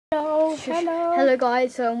Hello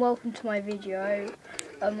guys, welcome to my video.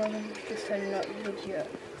 I'm just turning up the video,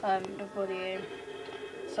 the volume.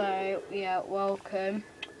 So yeah, welcome.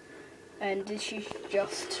 And this is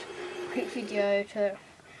just a quick video to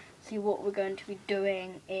see what we're going to be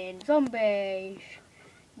doing in Zombies.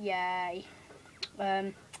 Yay.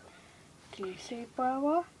 Can you see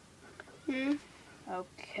Barbara?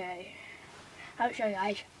 Okay. I'll show you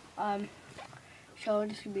guys. So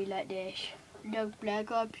this will be like this. The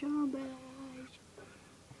Black Ops Zombies.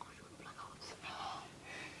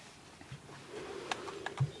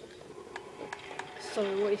 So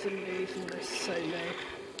what he's going to do is going to go solo.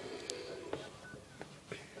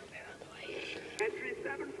 Entry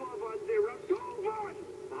 7410, go forward!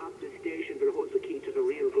 Perhaps this station will hold the key to the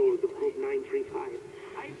real goals of Group 935.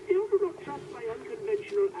 I still do not trust my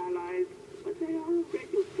unconventional allies, but they are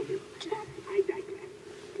regular to me. But I digress.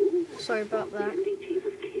 Ooh, sorry about that. The chief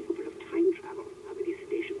is capable of time travel. How many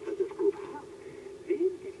stations does this group have? Then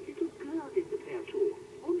this little girl is the pair too.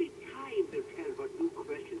 Only time will tell what new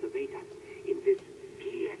questions await us in this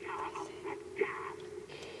theater of the damned.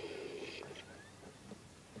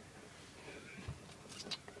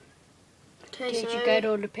 Did you get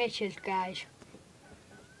all the pictures, guys?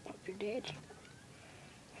 Hope you did.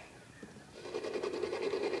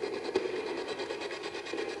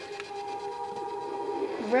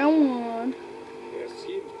 Round one. There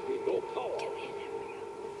seems to be no power.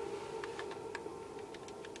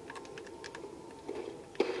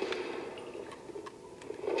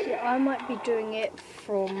 Yeah, I might be doing it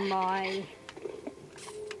from my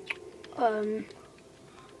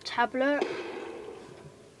tablet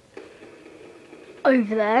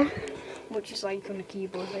over there, which is like on the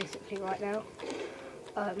keyboard basically right now.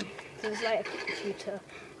 There's like a computer,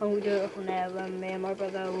 and we'll do it from there when me and my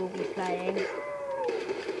brother will be playing.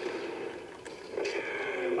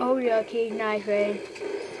 Oh yeah, he's knifing.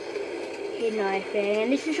 He's knifing.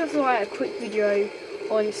 And this is just like a quick video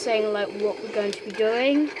on saying like what we're going to be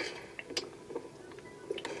doing.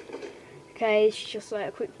 Okay, it's just like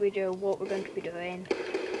a quick video of what we're going to be doing.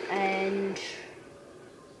 And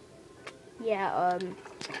yeah,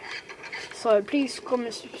 so please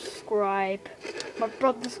comment, subscribe. My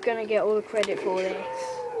brother's gonna get all the credit for this.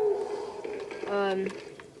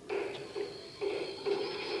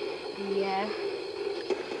 Yeah.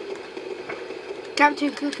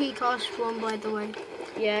 Captain Cookie Cast 1, by the way.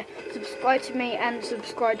 Yeah, subscribe to me and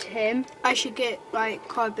subscribe to him. I should get like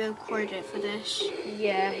quite a bit of credit for this.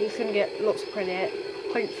 Yeah, he's gonna get lots of credit,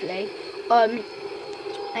 hopefully.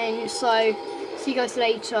 And so, see you guys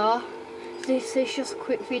later. This is just a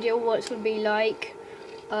quick video of what it's gonna be like.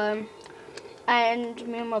 And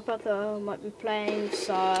me and my brother might be playing,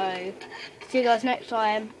 so see you guys next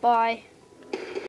time. Bye.